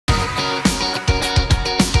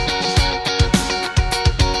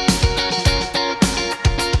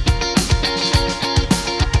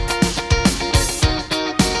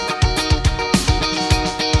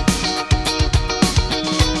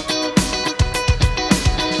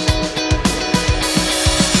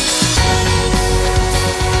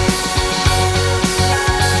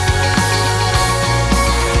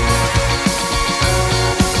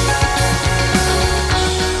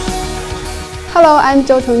Hello, I'm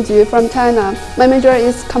Zhou Chengju from China. My major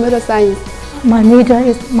is computer science. My major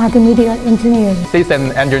is multimedia engineering. System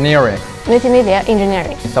engineering. Multimedia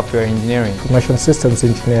engineering. Software engineering. Information systems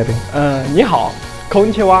engineering. 你好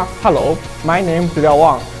Konnichiwa. Hello, my name is Liao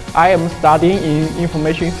Wang. I am studying in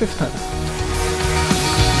information systems.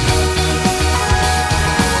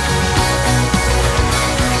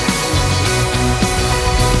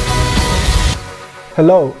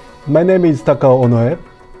 Hello, my name is Takao Onoe.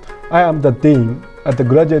 I am the Dean at the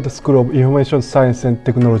Graduate School of Information Science and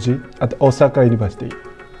Technology at Osaka University.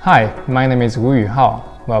 Hi, my name is Wu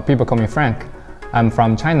Yuhao. Well, people call me Frank. I'm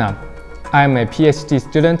from China. I'm a PhD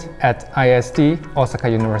student at ITSCE, Osaka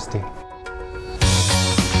University.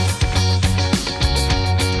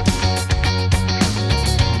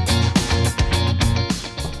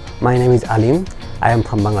 My name is Alim. I am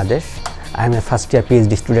from Bangladesh. I am a first-year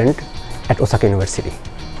PhD student at Osaka University.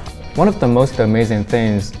 One of the most amazing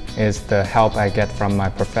things is the help I get from my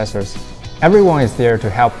professors. Everyone is there to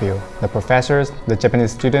help you, the professors, the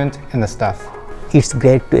Japanese student, and the staff. It's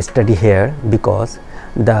great to study here because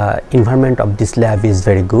the environment of this lab is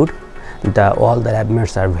very good. All the lab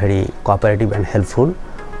mates are very cooperative and helpful.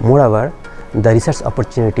 Moreover, the research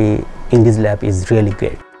opportunity in this lab is really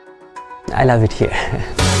great. I love it here.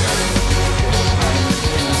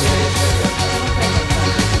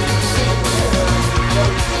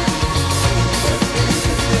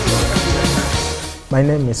 My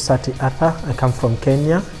name is Sati Arthur. I come from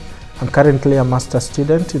Kenya. I'm currently a master's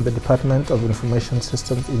student in the Department of Information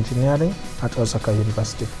Systems Engineering at Osaka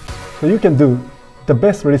University. So you can do the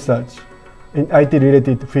best research in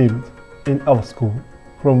IT-related fields in our school,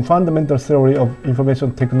 from fundamental theory of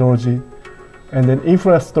information technology and then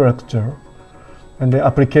infrastructure and the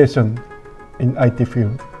application in IT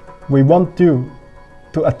field. We want you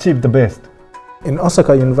to achieve the best. In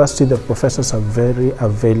Osaka University, the professors are very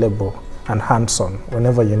available and hands-on.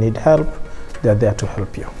 Whenever you need help, they're there to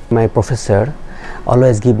help you. My professor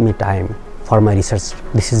always give me time for my research.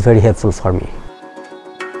 This is very helpful for me.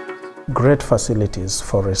 Great facilities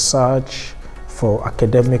for research, for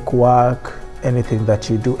academic work, anything that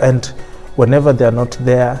you do. And whenever they're not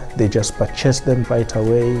there, they just purchase them right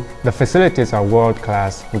away. The facilities are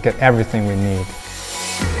world-class. We get everything we need.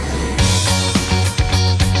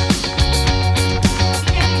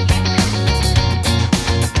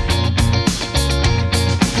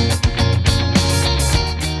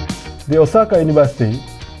 The Osaka University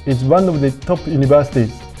is one of the top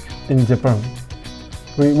universities in Japan.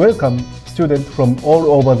 We welcome students from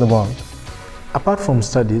all over the world. Apart from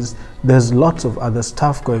studies, there's lots of other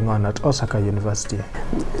stuff going on at Osaka University.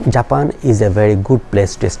 Japan is a very good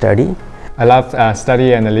place to study. I love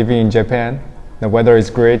studying and living in Japan. The weather is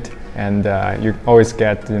great, and you always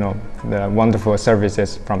get, the wonderful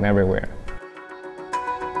services from everywhere.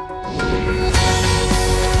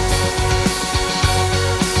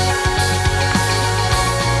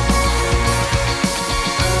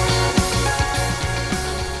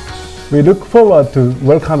 We look forward to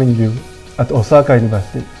welcoming you at Osaka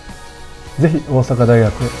University. ぜひ大阪大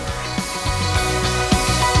学へ。